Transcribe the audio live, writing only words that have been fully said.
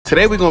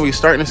Today we're going to be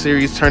starting a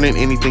series turning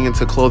anything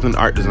into clothing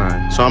art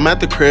design. So I'm at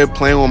the crib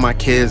playing with my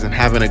kids and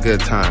having a good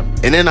time.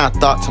 And then I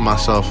thought to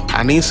myself,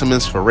 I need some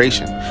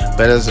inspiration.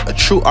 But as a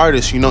true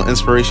artist, you know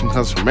inspiration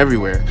comes from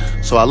everywhere.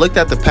 So I looked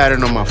at the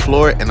pattern on my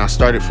floor and I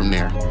started from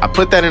there. I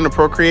put that into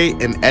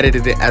Procreate and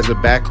edited it as a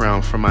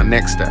background for my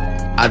next step.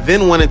 I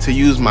then wanted to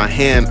use my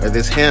hand or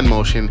this hand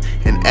motion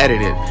and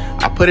edit it.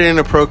 I put it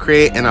into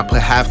Procreate and I put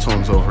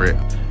halftones over it.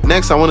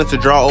 Next, I wanted to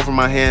draw over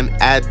my hand,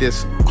 add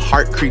this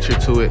heart creature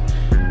to it.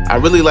 I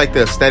really like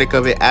the aesthetic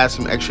of it, add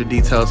some extra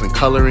details and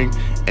coloring,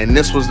 and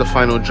this was the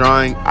final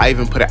drawing. I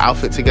even put an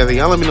outfit together.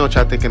 Y'all let me know what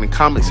y'all think in the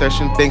comment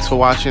section. Thanks for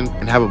watching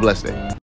and have a blessed day.